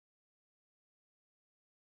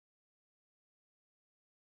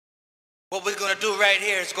What we're gonna do right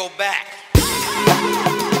here is go back.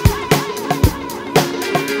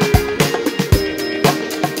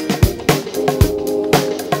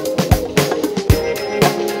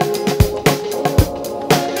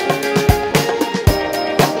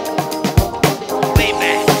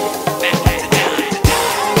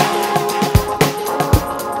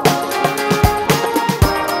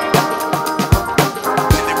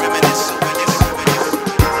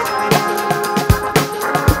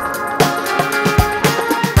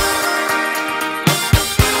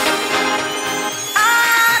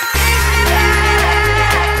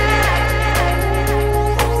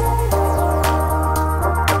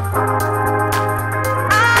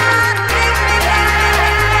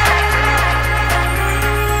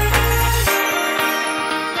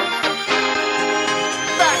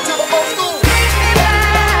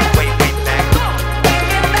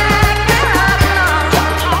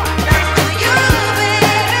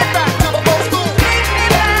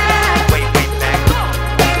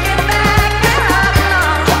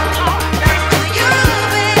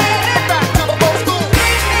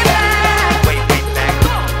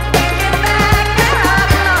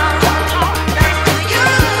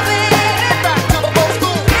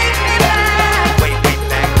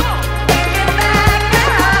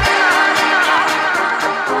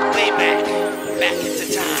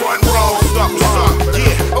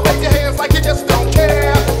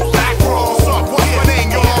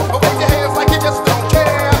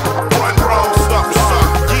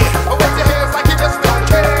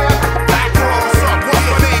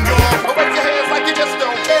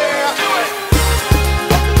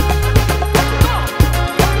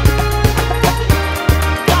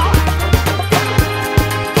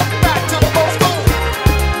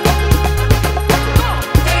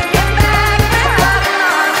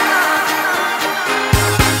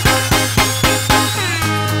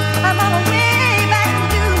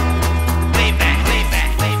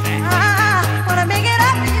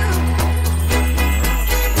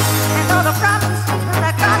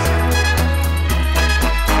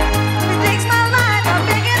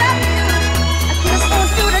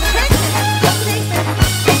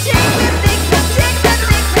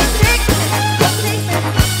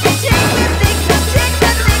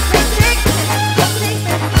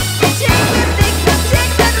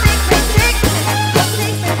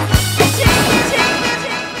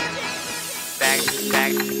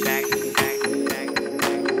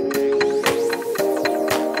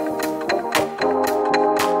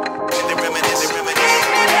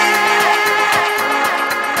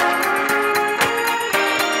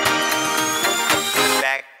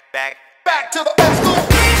 Back to the old school.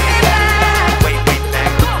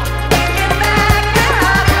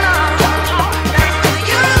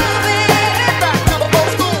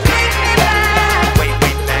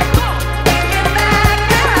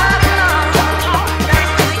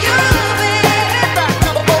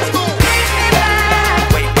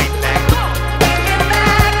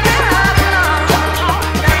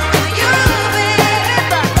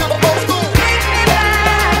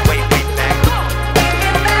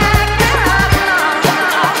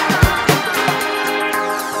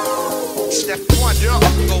 Step one,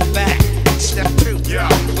 go back. Step two,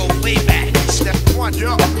 go way back. Step one,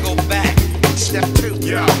 go back. Step two,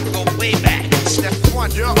 go way back. Step one,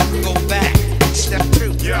 go back. Step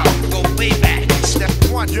two, go way back. Step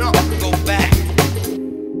one, go back.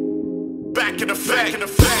 Back in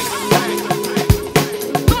effect.